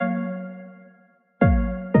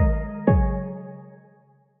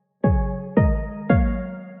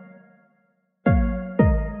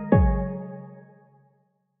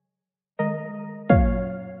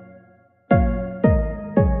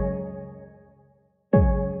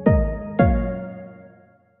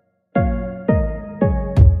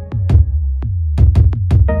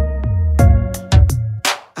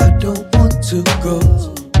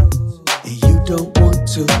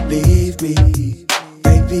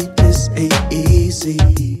ain't easy.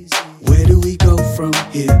 Where do we go from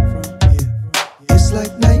here? It's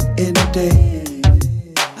like night and day.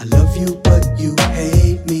 I love you, but you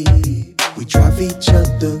hate me. We drive each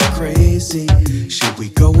other crazy. Should we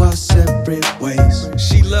go our separate ways?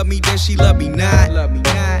 She love me, then she love me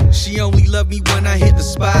not. She only love me when I hit the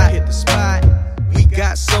spot. We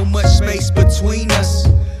got so much space between us.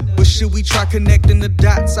 But should we try connecting the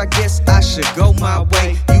dots? I guess I should go my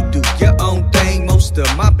way. You do your own thing. Most of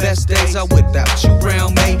my best days are without you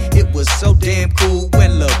around me. It was so damn cool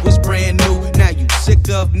when love was brand new. Now you sick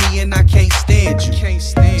of me and I can't stand you.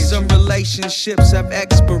 Some relationships have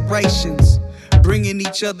expirations, bringing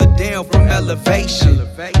each other down from elevation.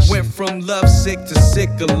 Went from love sick to sick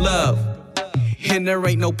of love, and there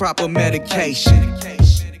ain't no proper medication.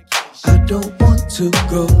 I don't want to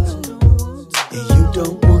go, and you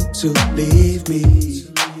don't want to leave me.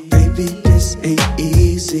 Baby, this ain't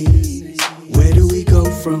easy. Where do we go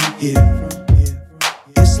from here?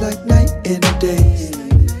 It's like night and day.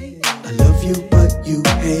 I love you, but you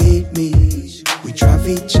hate me. We drive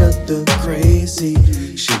each other crazy.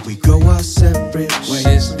 Should we go our separate ways?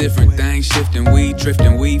 Shit's different, things shifting, we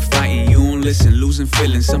drifting, we fighting. You don't listen, losing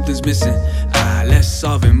feelings, something's missing. Less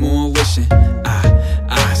solving, more wishing.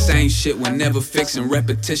 Same shit, we're never fixing,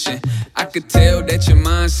 repetition. I could tell that your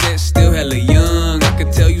mindset's still hella young. I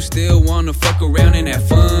could tell you still wanna fuck around and have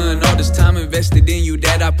fun. All this time invested in you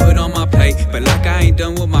that I put on my plate, but like I ain't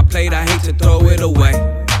done with my plate, I hate to throw it away.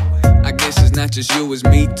 I guess it's not just you, it's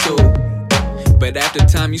me too. But after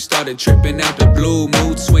time you started tripping out the blue,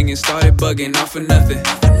 mood swinging, started bugging off for nothing.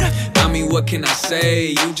 I mean, what can I say?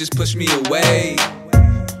 You just pushed me away.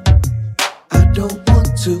 I don't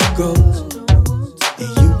want to go, and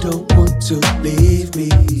you don't want to leave me.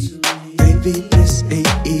 Baby, this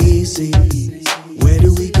ain't easy. Where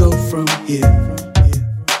do we go from here?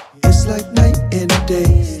 It's like night and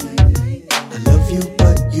day. I love you,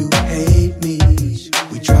 but you hate me.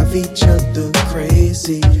 We drive each other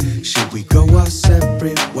crazy. Should we go our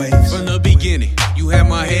separate ways? From the beginning, you had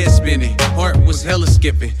my head spinning. Heart was hella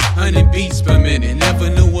skipping, 100 beats per minute. Never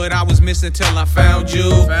knew what I was missing till I found you.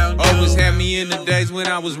 Always had me in the days when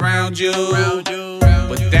I was round you.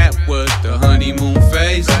 But that was the honeymoon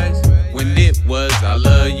phase, when it was I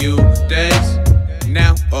love you days.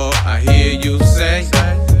 Now all I hear you say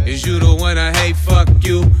is you the one I hate, fuck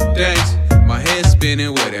you days. My head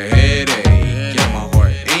spinning with a headache. Yeah, my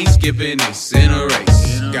heart ain't skipping, it's in a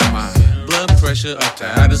race. Got my blood pressure up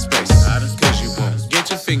to outer space, cause you won't get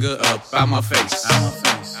your finger up out my face.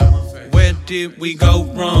 Where did we go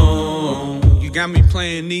wrong? You got me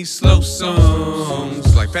playing these slow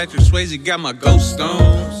songs like Patrick Swayze got my ghost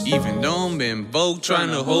on. Even though I'm in vogue trying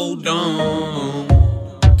to hold on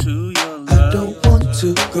to your love. I don't want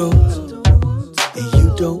to go, and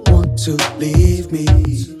you don't want to leave me.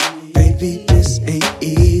 Baby, this ain't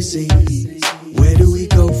easy. Where do we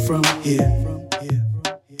go from here?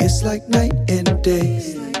 It's like night and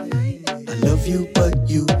day. I love you, but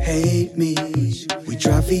you hate me. We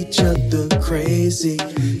drive each other crazy.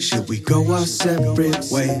 Should we go our separate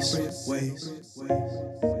ways?